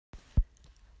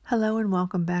Hello and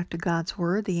welcome back to God's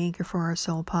Word, the Anchor for Our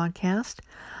Soul podcast.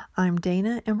 I'm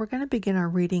Dana, and we're going to begin our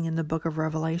reading in the book of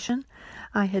Revelation.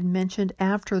 I had mentioned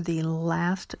after the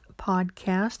last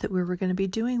podcast that we were going to be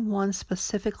doing one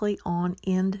specifically on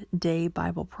end-day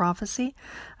Bible prophecy.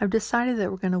 I've decided that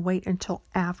we're going to wait until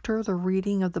after the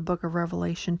reading of the book of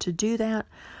Revelation to do that,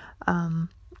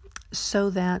 so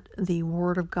that the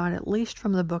Word of God, at least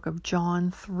from the book of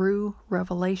John through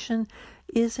Revelation,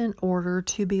 is in order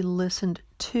to be listened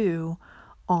to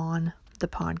on the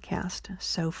podcast.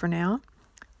 So for now,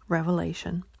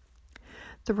 Revelation.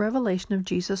 The revelation of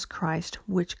Jesus Christ,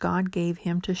 which God gave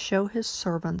him to show his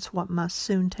servants what must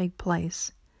soon take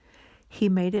place. He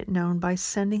made it known by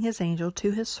sending his angel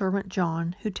to his servant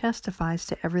John, who testifies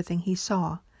to everything he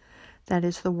saw. That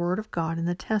is the word of God and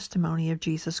the testimony of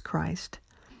Jesus Christ.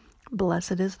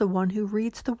 Blessed is the one who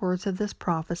reads the words of this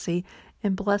prophecy,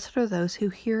 and blessed are those who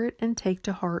hear it and take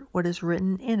to heart what is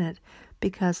written in it,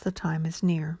 because the time is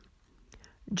near.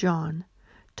 John,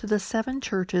 to the 7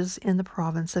 churches in the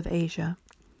province of Asia.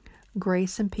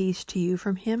 Grace and peace to you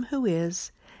from him who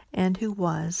is, and who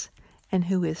was, and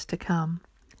who is to come,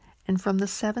 and from the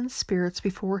 7 spirits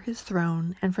before his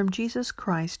throne, and from Jesus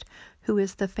Christ, who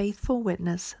is the faithful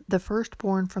witness, the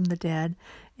firstborn from the dead,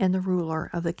 and the ruler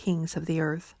of the kings of the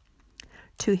earth.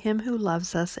 To him who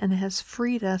loves us and has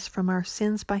freed us from our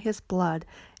sins by his blood,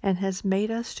 and has made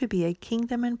us to be a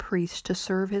kingdom and priests to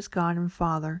serve his God and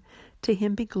Father, to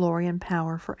him be glory and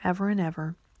power forever and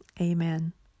ever.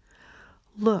 Amen.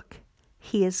 Look,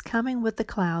 he is coming with the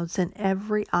clouds, and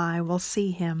every eye will see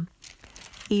him,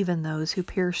 even those who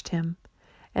pierced him,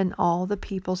 and all the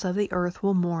peoples of the earth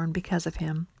will mourn because of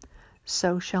him.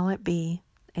 So shall it be.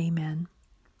 Amen.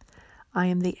 I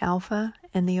am the Alpha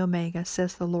and the Omega,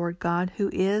 says the Lord God, who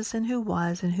is and who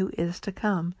was and who is to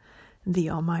come, the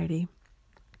Almighty.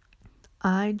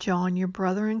 I, John, your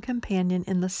brother and companion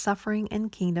in the suffering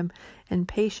and kingdom and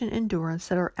patient endurance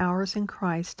that are ours in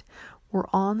Christ, were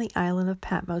on the island of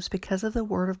Patmos because of the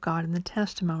word of God and the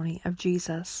testimony of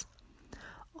Jesus.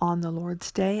 On the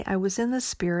Lord's day I was in the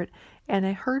Spirit, and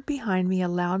I heard behind me a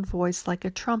loud voice like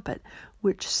a trumpet,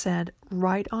 which said,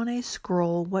 Write on a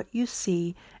scroll what you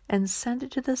see, and send it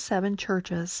to the 7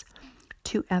 churches,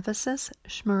 to Ephesus,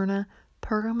 Smyrna,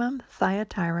 Pergamum,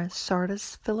 Thyatira,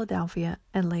 Sardis, Philadelphia,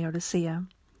 and Laodicea.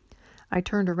 I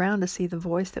turned around to see the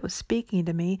voice that was speaking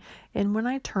to me, and when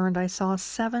I turned I saw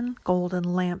 7 golden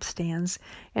lampstands,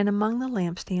 and among the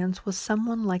lampstands was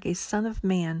someone like a son of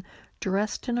man,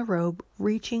 dressed in a robe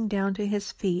reaching down to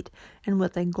his feet, and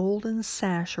with a golden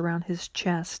sash around his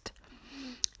chest.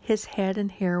 His head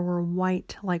and hair were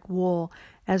white like wool,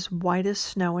 as white as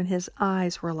snow, and his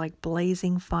eyes were like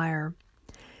blazing fire.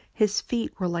 His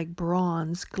feet were like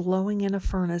bronze glowing in a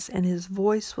furnace, and his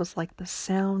voice was like the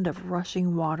sound of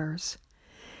rushing waters.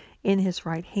 In his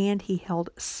right hand he held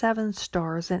 7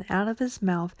 stars, and out of his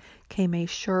mouth came a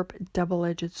sharp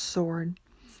double-edged sword.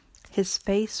 His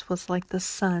face was like the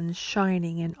sun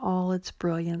shining in all its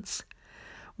brilliance.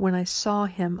 When I saw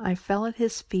him, I fell at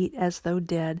his feet as though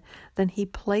dead. Then he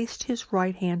placed his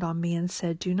right hand on me and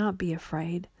said, Do not be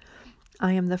afraid.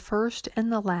 I am the first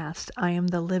and the last. I am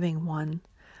the living one.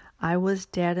 I was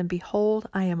dead, and behold,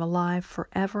 I am alive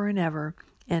forever and ever,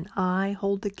 and I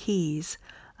hold the keys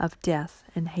of death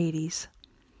and Hades.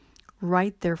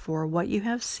 Write therefore what you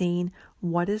have seen,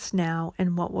 what is now,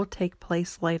 and what will take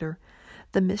place later.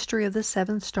 The mystery of the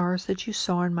 7 stars that you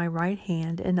saw in my right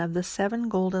hand and of the 7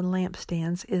 golden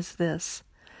lampstands is this.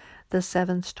 The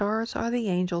 7 stars are the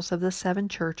angels of the 7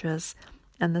 churches,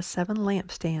 and the 7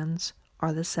 lampstands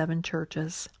are the 7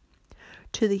 churches.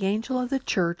 To the angel of the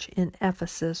church in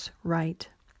Ephesus write,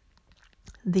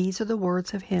 These are the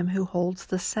words of him who holds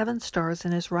the 7 stars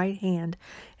in his right hand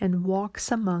and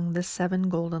walks among the 7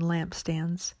 golden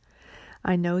lampstands.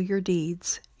 I know your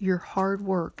deeds, your hard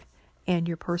work, and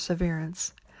your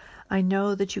perseverance. I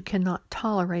know that you cannot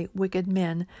tolerate wicked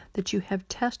men, that you have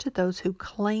tested those who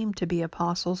claim to be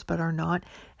apostles but are not,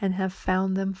 and have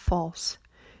found them false.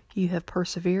 You have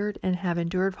persevered and have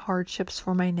endured hardships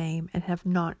for my name, and have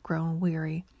not grown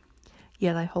weary.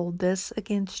 Yet I hold this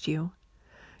against you.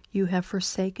 You have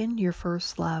forsaken your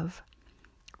first love.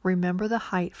 Remember the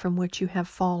height from which you have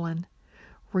fallen.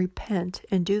 Repent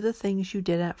and do the things you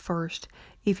did at first.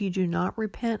 If you do not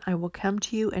repent, I will come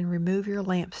to you and remove your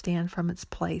lampstand from its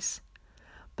place.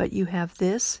 But you have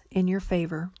this in your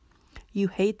favor. You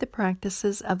hate the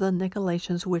practices of the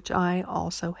Nicolaitans, which I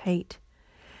also hate.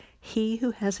 He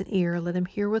who has an ear, let him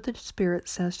hear what the Spirit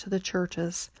says to the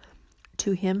churches.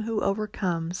 To him who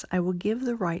overcomes, I will give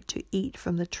the right to eat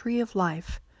from the tree of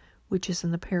life, which is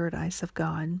in the paradise of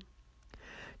God.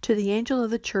 To the angel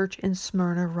of the church in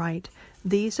Smyrna write,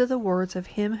 These are the words of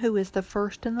him who is the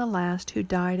first and the last, who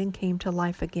died and came to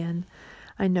life again.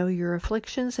 I know your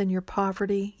afflictions and your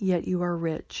poverty, yet you are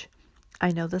rich.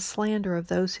 I know the slander of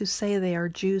those who say they are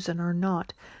Jews and are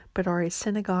not, but are a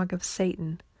synagogue of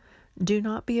Satan. Do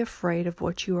not be afraid of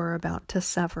what you are about to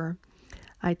suffer.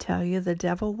 I tell you, the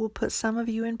devil will put some of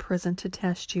you in prison to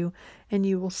test you, and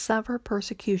you will suffer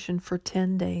persecution for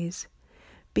 10 days.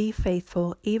 Be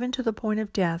faithful even to the point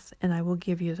of death, and I will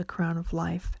give you the crown of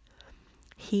life.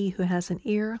 He who has an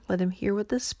ear, let him hear what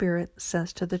the Spirit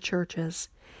says to the churches.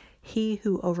 He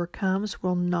who overcomes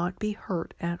will not be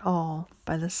hurt at all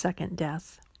by the second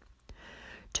death.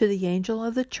 To the angel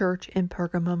of the church in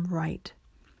Pergamum write,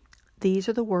 These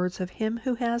are the words of him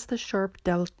who has the sharp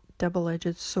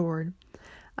double-edged sword.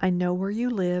 I know where you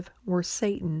live, where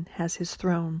Satan has his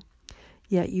throne.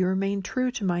 Yet you remain true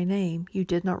to my name. You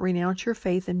did not renounce your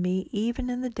faith in me, even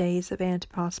in the days of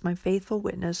Antipas, my faithful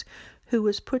witness, who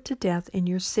was put to death in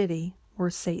your city, where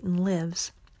Satan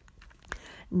lives.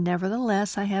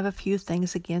 Nevertheless, I have a few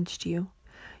things against you.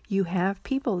 You have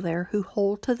people there who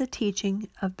hold to the teaching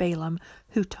of Balaam,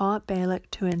 who taught Balak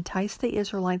to entice the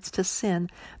Israelites to sin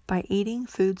by eating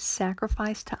food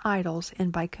sacrificed to idols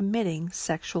and by committing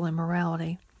sexual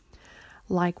immorality.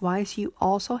 Likewise, you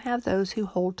also have those who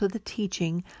hold to the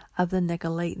teaching of the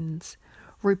Nicolaitans.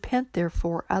 Repent,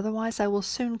 therefore, otherwise I will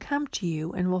soon come to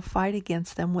you and will fight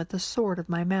against them with the sword of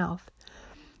my mouth.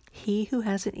 He who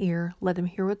has an ear, let him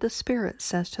hear what the Spirit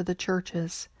says to the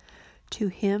churches. To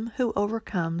him who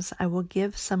overcomes, I will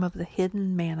give some of the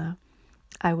hidden manna.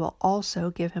 I will also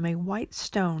give him a white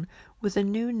stone with a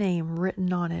new name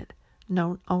written on it,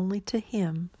 known only to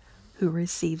him who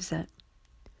receives it.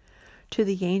 To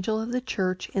the angel of the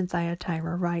church in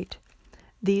Thyatira write,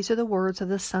 These are the words of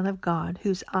the Son of God,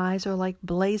 whose eyes are like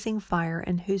blazing fire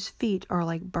and whose feet are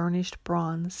like burnished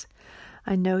bronze.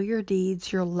 I know your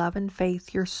deeds, your love and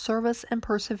faith, your service and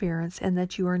perseverance, and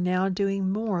that you are now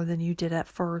doing more than you did at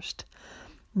first.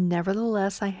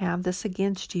 Nevertheless, I have this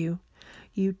against you.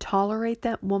 You tolerate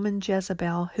that woman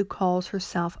Jezebel, who calls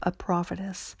herself a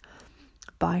prophetess.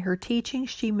 By her teaching,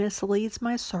 she misleads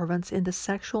my servants into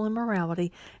sexual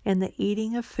immorality and the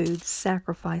eating of food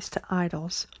sacrificed to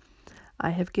idols.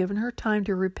 I have given her time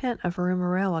to repent of her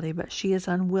immorality, but she is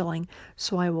unwilling,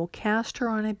 so I will cast her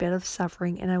on a bed of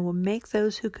suffering, and I will make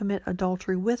those who commit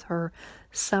adultery with her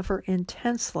suffer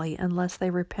intensely unless they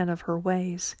repent of her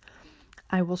ways.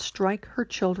 I will strike her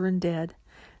children dead.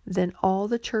 Then all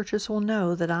the churches will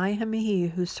know that I am he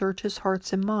who searches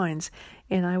hearts and minds,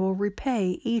 and I will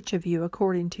repay each of you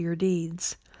according to your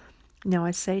deeds. Now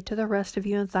I say to the rest of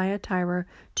you in Thyatira,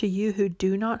 to you who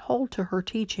do not hold to her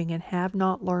teaching and have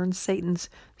not learned Satan's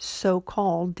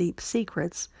so-called deep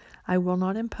secrets, I will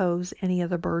not impose any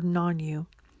other burden on you.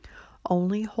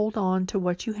 Only hold on to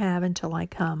what you have until I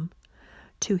come.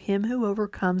 To him who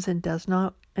overcomes and does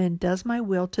my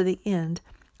will to the end,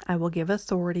 I will give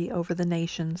authority over the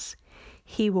nations.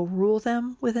 He will rule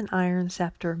them with an iron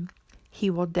scepter. He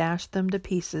will dash them to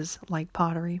pieces like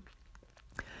pottery.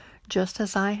 Just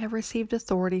as I have received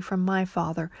authority from my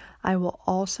Father, I will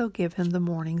also give him the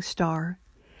morning star.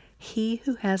 He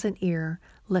who has an ear,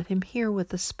 let him hear what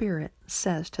the Spirit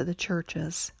says to the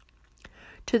churches.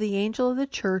 To the angel of the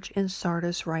church in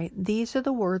Sardis write, These are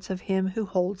the words of him who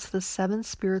holds the 7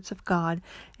 spirits of God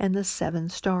and the 7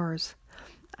 stars.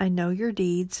 I know your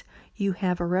deeds. You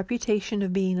have a reputation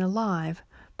of being alive,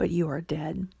 but you are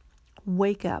dead.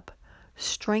 Wake up.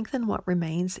 Strengthen what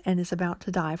remains and is about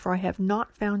to die, for I have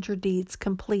not found your deeds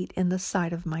complete in the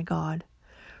sight of my God.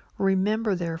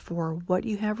 Remember, therefore, what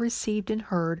you have received and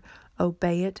heard,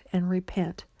 obey it and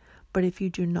repent. But if you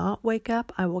do not wake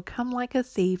up, I will come like a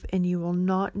thief, and you will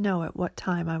not know at what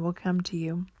time I will come to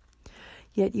you.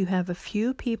 Yet you have a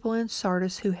few people in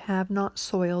Sardis who have not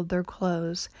soiled their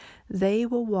clothes. They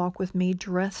will walk with me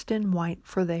dressed in white,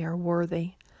 for they are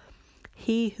worthy.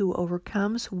 He who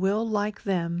overcomes will, like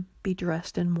them, be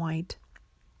dressed in white.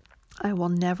 I will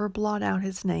never blot out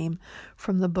his name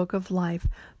from the book of life,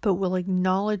 but will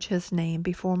acknowledge his name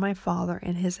before my Father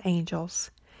and his angels.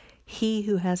 He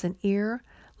who has an ear,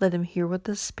 let him hear what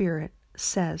the Spirit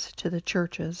says to the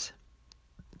churches.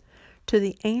 To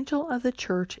the angel of the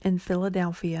church in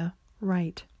Philadelphia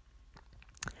write,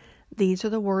 These are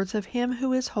the words of him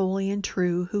who is holy and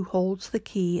true, who holds the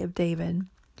key of David.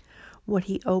 What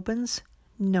he opens,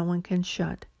 no one can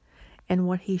shut, and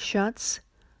what he shuts,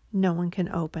 no one can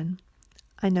open.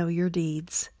 I know your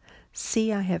deeds.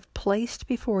 See, I have placed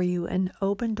before you an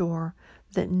open door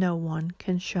that no one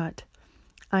can shut.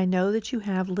 I know that you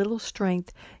have little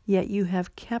strength, yet you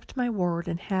have kept my word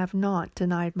and have not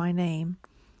denied my name.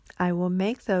 I will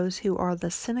make those who are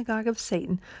the synagogue of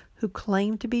Satan, who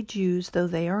claim to be Jews, though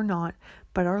they are not,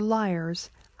 but are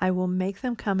liars. I will make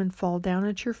them come and fall down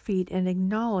at your feet and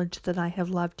acknowledge that I have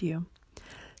loved you.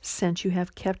 Since you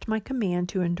have kept my command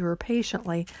to endure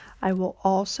patiently, I will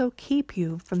also keep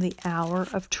you from the hour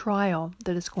of trial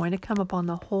that is going to come upon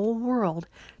the whole world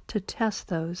to test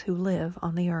those who live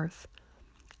on the earth.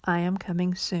 I am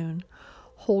coming soon.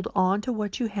 Hold on to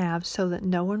what you have so that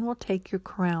no one will take your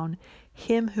crown.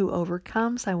 Him who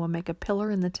overcomes I will make a pillar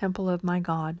in the temple of my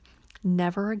God.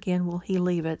 Never again will he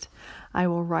leave it. I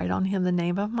will write on him the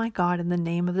name of my God and the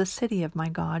name of the city of my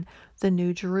God, the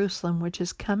new Jerusalem, which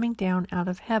is coming down out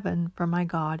of heaven from my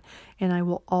God, and I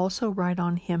will also write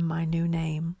on him my new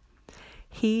name.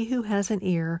 He who has an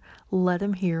ear, let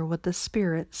him hear what the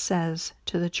Spirit says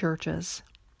to the churches.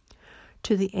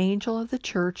 To the angel of the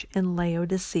church in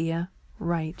Laodicea,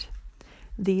 write.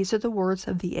 These are the words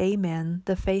of the Amen,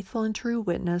 the faithful and true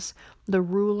witness, the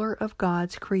ruler of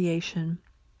God's creation.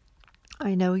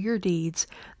 I know your deeds,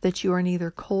 that you are neither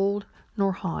cold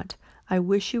nor hot. I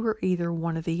wish you were either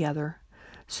one or the other.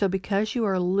 So because you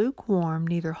are lukewarm,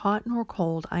 neither hot nor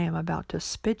cold, I am about to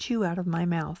spit you out of my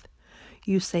mouth.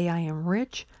 You say, I am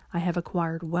rich, I have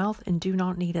acquired wealth, and do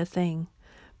not need a thing.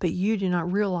 But you do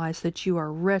not realize that you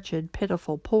are wretched,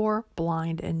 pitiful, poor,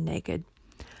 blind, and naked.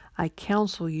 I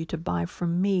counsel you to buy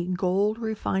from me gold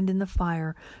refined in the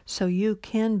fire, so you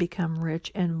can become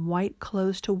rich, and white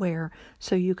clothes to wear,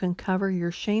 so you can cover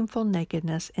your shameful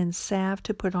nakedness, and salve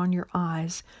to put on your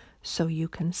eyes, so you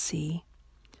can see.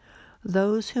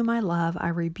 Those whom I love I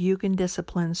rebuke and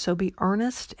discipline, so be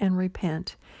earnest and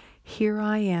repent. Here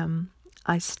I am.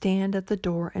 I stand at the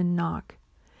door and knock.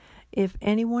 If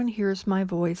anyone hears my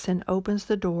voice and opens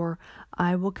the door,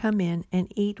 I will come in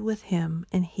and eat with him,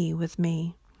 and he with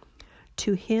me.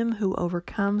 To him who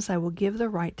overcomes I will give the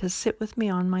right to sit with me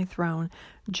on my throne,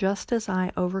 just as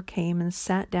I overcame and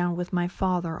sat down with my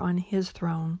Father on his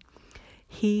throne.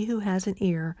 He who has an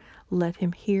ear, let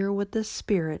him hear what the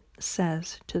Spirit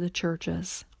says to the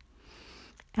churches.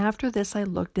 After this I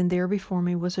looked, and there before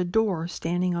me was a door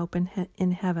standing open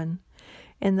in heaven.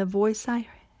 And the voice I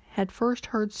had first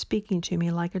heard speaking to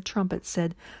me like a trumpet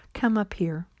said, Come up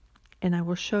here, and I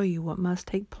will show you what must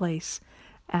take place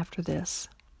after this.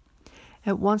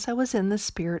 At once I was in the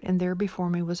Spirit, and there before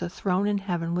me was a throne in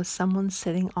heaven with someone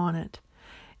sitting on it.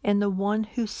 And the one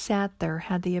who sat there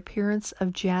had the appearance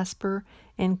of jasper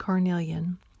and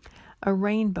carnelian. A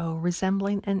rainbow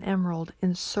resembling an emerald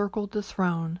encircled the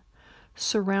throne.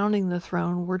 Surrounding the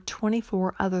throne were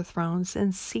 24 other thrones,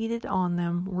 and seated on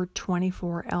them were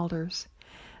 24 elders.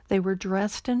 They were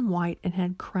dressed in white and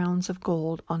had crowns of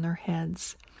gold on their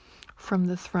heads. From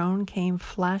the throne came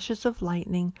flashes of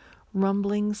lightning,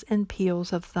 rumblings and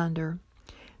peals of thunder.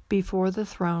 Before the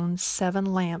throne 7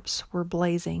 lamps were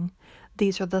blazing.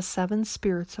 These are the 7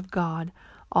 spirits of God.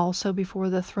 Also before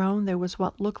the throne there was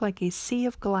what looked like a sea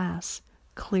of glass,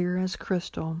 clear as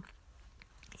crystal.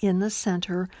 In the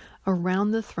center,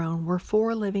 around the throne, were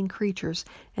 4 living creatures,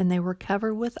 and they were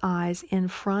covered with eyes in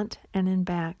front and in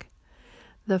back.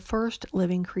 The first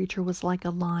living creature was like a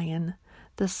lion.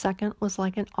 The second was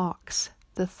like an ox.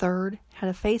 The third had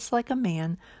a face like a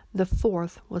man. The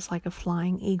fourth was like a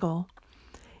flying eagle.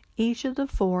 Each of the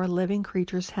 4 living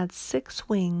creatures had 6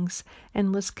 wings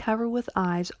and was covered with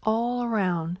eyes all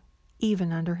around,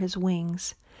 even under his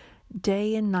wings.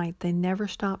 Day and night they never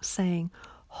stopped saying,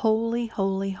 Holy,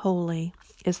 holy, holy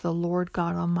is the Lord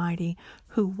God Almighty,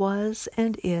 who was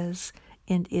and is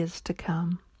to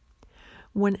come.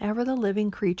 Whenever the living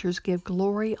creatures give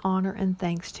glory, honor, and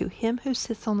thanks to him who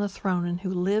sits on the throne and who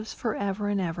lives forever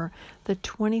and ever, the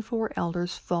 24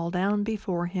 elders fall down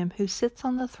before him who sits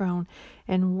on the throne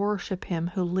and worship him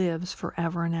who lives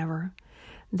forever and ever.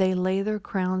 They lay their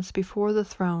crowns before the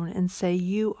throne and say,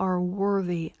 You are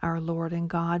worthy, our Lord and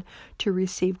God, to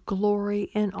receive glory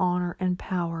and honor and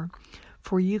power.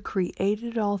 For you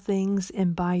created all things,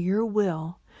 and by your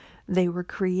will they were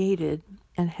created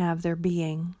and have their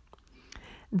being.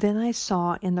 Then I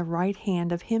saw in the right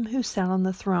hand of him who sat on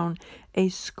the throne a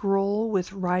scroll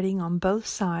with writing on both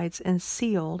sides and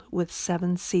sealed with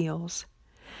 7 seals.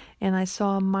 And I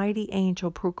saw a mighty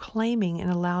angel proclaiming in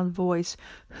a loud voice,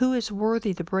 Who is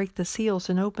worthy to break the seals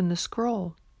and open the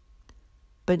scroll?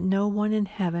 But no one in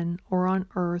heaven or on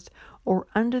earth or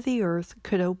under the earth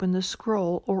could open the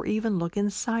scroll or even look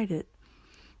inside it.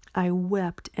 I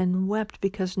wept and wept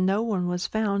because no one was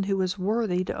found who was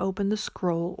worthy to open the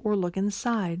scroll or look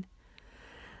inside.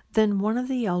 Then one of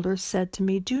the elders said to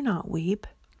me, Do not weep.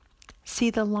 See,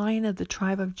 the Lion of the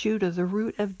tribe of Judah, the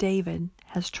Root of David,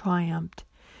 has triumphed.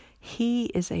 He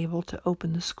is able to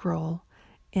open the scroll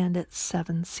and its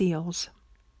 7 seals.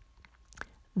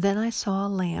 Then I saw a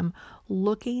lamb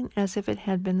looking as if it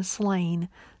had been slain,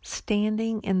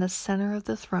 standing in the center of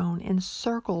the throne,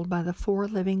 encircled by the 4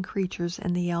 living creatures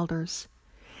and the elders.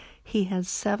 He had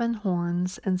 7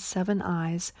 horns and 7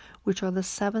 eyes, which are the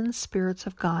 7 spirits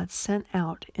of God sent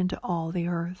out into all the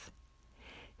earth.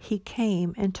 He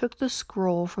came and took the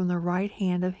scroll from the right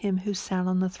hand of him who sat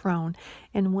on the throne,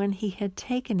 and when he had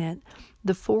taken it,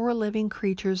 the 4 living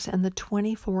creatures and the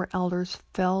 24 elders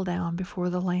fell down before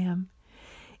the Lamb.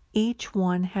 Each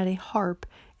one had a harp,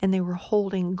 and they were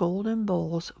holding golden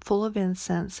bowls full of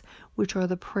incense, which are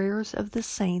the prayers of the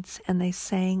saints, and they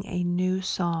sang a new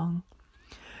song.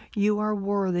 You are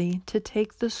worthy to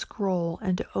take the scroll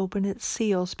and to open its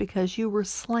seals, because you were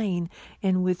slain,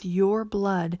 and with your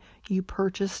blood you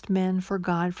purchased men for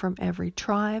God from every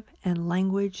tribe and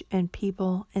language and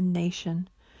people and nation.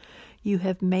 You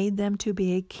have made them to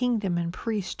be a kingdom and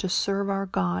priests to serve our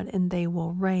God, and they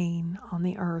will reign on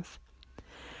the earth.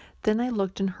 Then I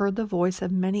looked and heard the voice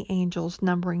of many angels,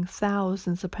 numbering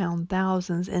thousands upon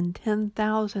thousands and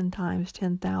 10,000 times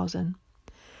 10,000.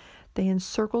 They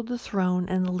encircled the throne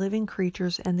and the living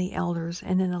creatures and the elders,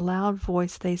 and in a loud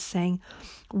voice they sang,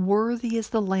 Worthy is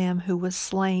the Lamb who was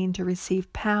slain to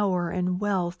receive power and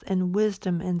wealth and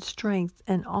wisdom and strength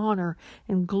and honor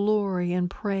and glory and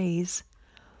praise.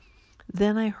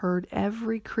 Then I heard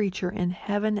every creature in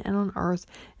heaven and on earth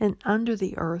and under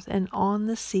the earth and on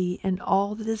the sea and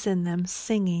all that is in them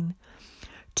singing,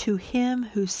 To him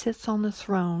who sits on the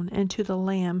throne and to the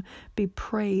Lamb be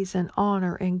praise and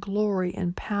honor and glory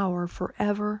and power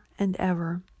forever and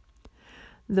ever.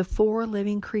 The 4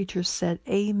 living creatures said,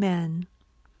 Amen,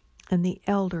 and the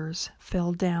elders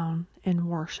fell down and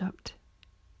worshipped.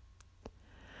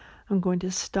 I'm going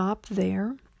to stop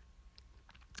there.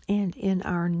 And in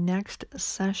our next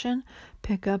session,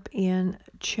 pick up in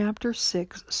chapter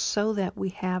 6 so that we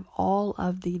have all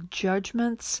of the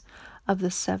judgments of the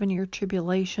 7-year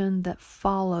tribulation that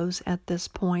follows at this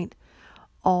point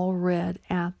all read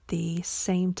at the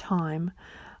same time.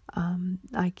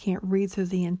 I can't read through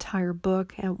the entire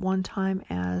book at one time,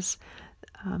 as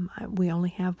we only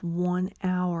have 1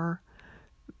 hour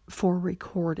for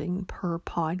recording per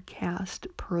podcast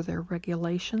per their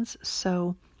regulations.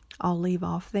 So I'll leave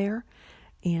off there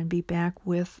and be back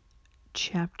with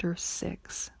chapter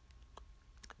 6.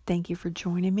 Thank you for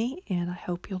joining me, and I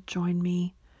hope you'll join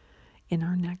me in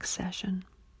our next session.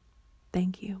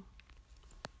 Thank you.